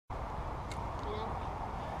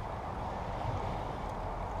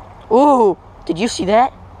Ooh, did you see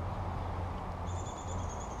that?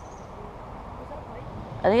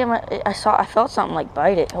 I think I felt something like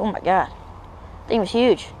bite it. Oh my god. That thing was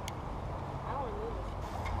huge.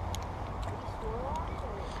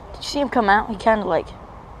 Did you see him come out? He kind of like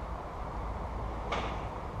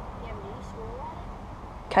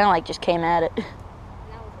just came at it.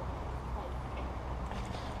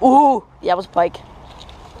 Ooh, yeah, it was Pike.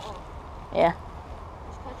 Yeah.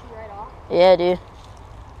 Just cut you right off? Yeah, dude.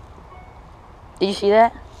 Did you see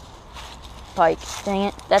that? Pike. Dang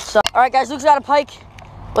it. That sucks. Alright, guys, Luke's got a pike.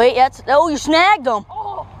 Wait, oh, you snagged him.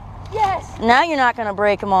 Oh, yes. Now you're not going to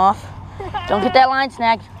break him off. Don't get that line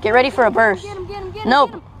snagged. Get ready for a burst. Get him.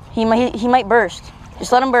 No, he might burst.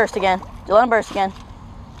 Just let him burst again. Just let him burst again.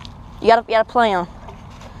 You gotta play him.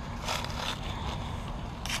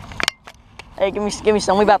 Hey, give me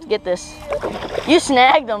some. We about to get this. You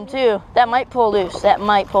snagged him too. That might pull loose. Yeah,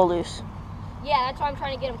 that's why I'm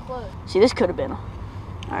trying to get him close. See, this could have been. All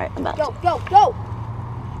right, I'm about to. Go.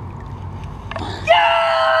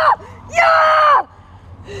 Yeah!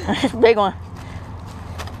 Big one.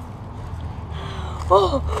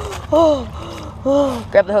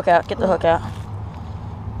 Grab the hook out. Get the hook out.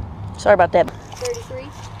 Sorry about that. 33.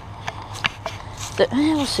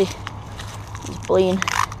 We'll see. He's bleeding.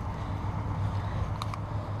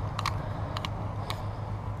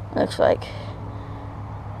 Looks like.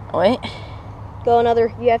 Wait. Go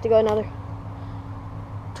another. You have to go another.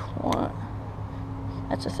 20.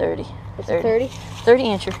 That's a 30. It's a 30? 30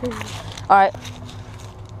 incher. All right.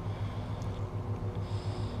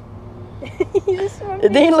 The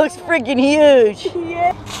thing looks freaking huge.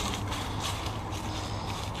 Yeah.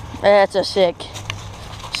 That's a sick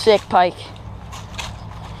pike.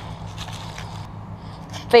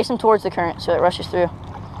 Face him towards the current so it rushes through.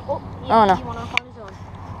 Oh no. He went off on his own.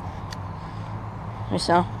 Let me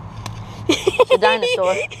see. It's a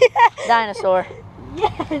dinosaur. Dinosaur.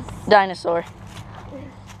 Yes. Dinosaur.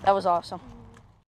 That was awesome.